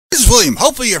William,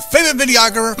 hopefully your favorite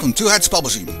videographer from Two Hats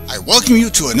Publishing. I welcome you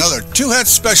to another Two Hats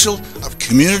special of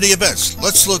community events.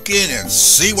 Let's look in and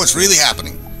see what's really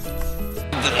happening.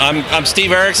 I'm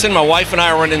Steve Erickson. My wife and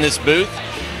I are running this booth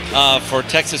for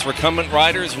Texas Recumbent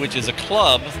Riders, which is a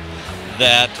club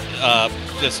that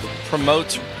just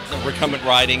promotes recumbent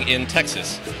riding in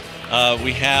Texas.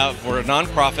 We're a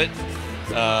nonprofit.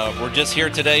 We're just here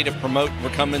today to promote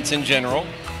recumbents in general.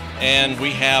 And we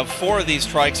have 4 of these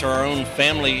trikes are our own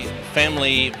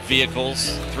family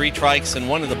vehicles, 3 trikes and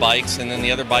 1 of the bikes, and then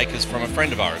the other bike is from a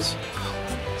friend of ours.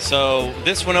 So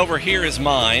this one over here is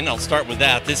mine. I'll start with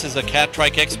that. This is a cat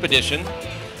trike expedition,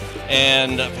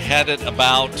 and I've had it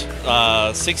about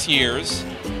 6 years,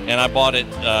 and I bought it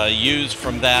used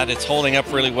from that. It's holding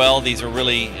up really well. These are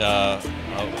really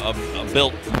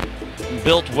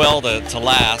built well to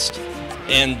last,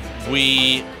 and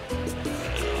we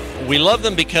love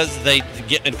them because they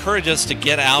encourage us to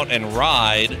get out and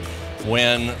ride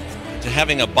when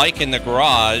having a bike in the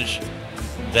garage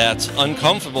that's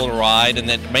uncomfortable to ride and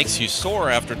that makes you sore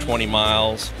after 20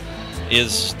 miles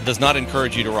does not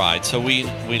encourage you to ride. So we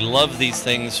love these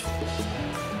things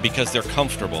because they're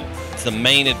comfortable. It's the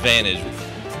main advantage.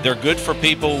 They're good for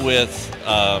people with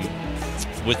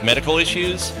medical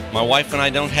issues. My wife and I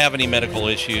don't have any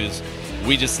issues.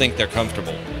 We just think they're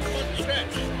comfortable.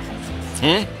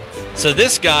 So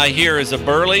this guy here is a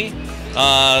Burley.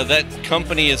 That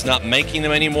company is not making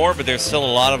them anymore, but there's still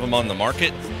a lot of them on the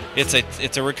market.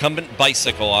 It's a recumbent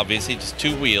bicycle, obviously, just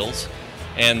 2 wheels,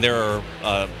 and there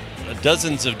are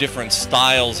dozens of different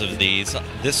styles of these.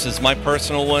 This is my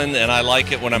personal one, and I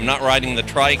like it when I'm not riding the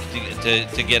trike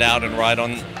to get out and ride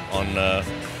on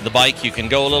the bike. You can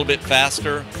go a little bit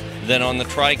faster than on the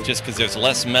trike just because there's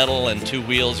less metal and 2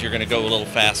 wheels. You're going to go a little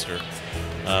faster,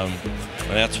 and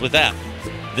that's with that.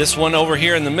 This one over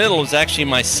here in the middle is actually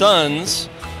my son's,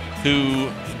 who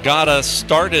got us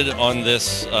started on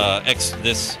this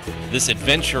this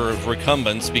adventure of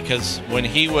recumbents, because when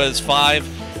he was 5,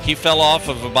 he fell off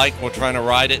of a bike while trying to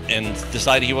ride it and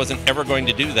decided he wasn't ever going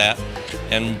to do that.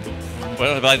 And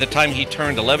well, by the time he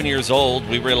turned 11 years old,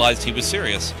 we realized he was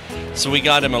serious. So we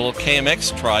got him a little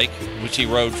KMX trike, which he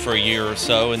rode for a year or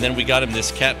so, and then we got him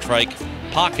this cat trike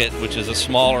pocket, which is a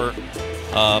smaller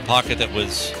pocket that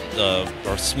was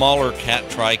or smaller cat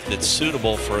trike that's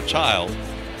suitable for a child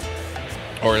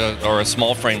or a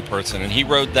small frame person, and he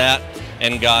rode that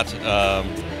and got a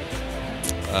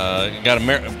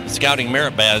scouting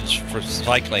merit badge for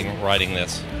cycling riding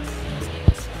this.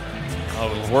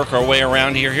 I'll work our way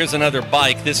around here. Here's another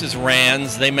bike. This is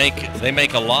Rand's. They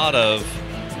make a lot of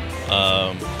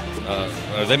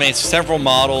they made several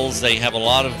models. They have a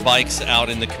lot of bikes out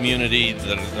in the community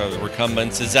that are the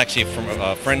recumbents. It's actually from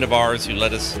a friend of ours who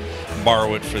let us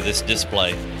borrow it for this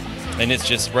display. And it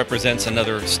just represents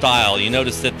another style. You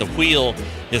notice that the wheel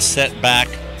is set back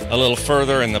a little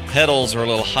further and the pedals are a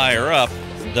little higher up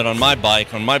than on my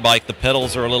bike. On my bike, the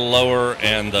pedals are a little lower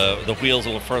and the wheel's a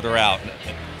little further out.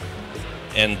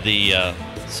 And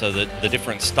so the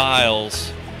different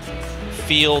styles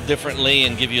feel differently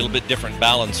and give you a little bit different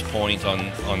balance point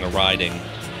on the riding.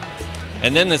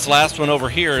 And then this last one over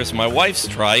here is my wife's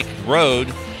trike,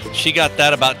 Road. She got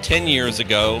that about 10 years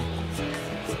ago,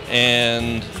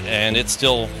 and it's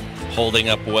still holding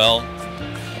up well.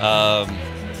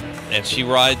 And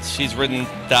she's ridden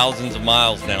thousands of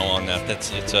miles now on that.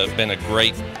 It's been a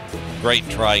great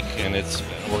trike, and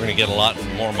we're going to get a lot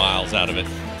more miles out of it.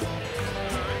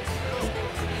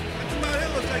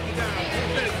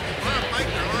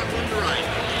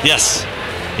 Yes,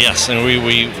 and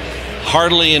we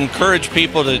heartily encourage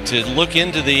people to look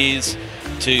into these,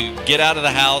 to get out of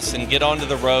the house and get onto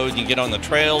the road. You can get on the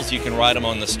trails, you can ride them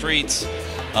on the streets.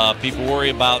 People worry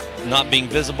about not being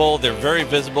visible. They're very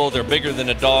visible. They're bigger than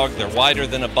a dog. They're wider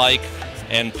than a bike,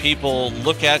 and people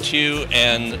look at you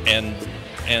and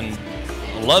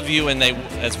love you. And they,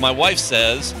 as my wife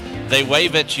says, they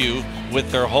wave at you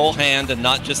with their whole hand and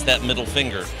not just that middle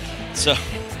finger. So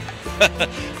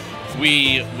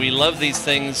we love these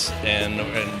things and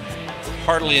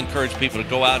heartily encourage people to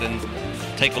go out and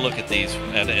take a look at these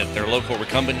at their local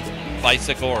recumbent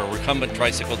bicycle or recumbent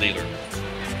tricycle dealer.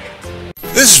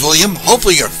 This is William,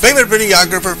 hopefully your favorite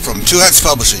videographer from Two Hats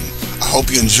Publishing. I hope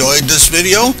you enjoyed this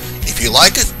video. If you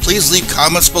like it, please leave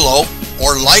comments below,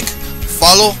 or like,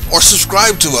 follow, or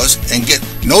subscribe to us and get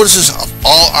notices of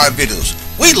all our videos.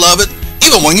 We love it,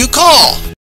 even when you call.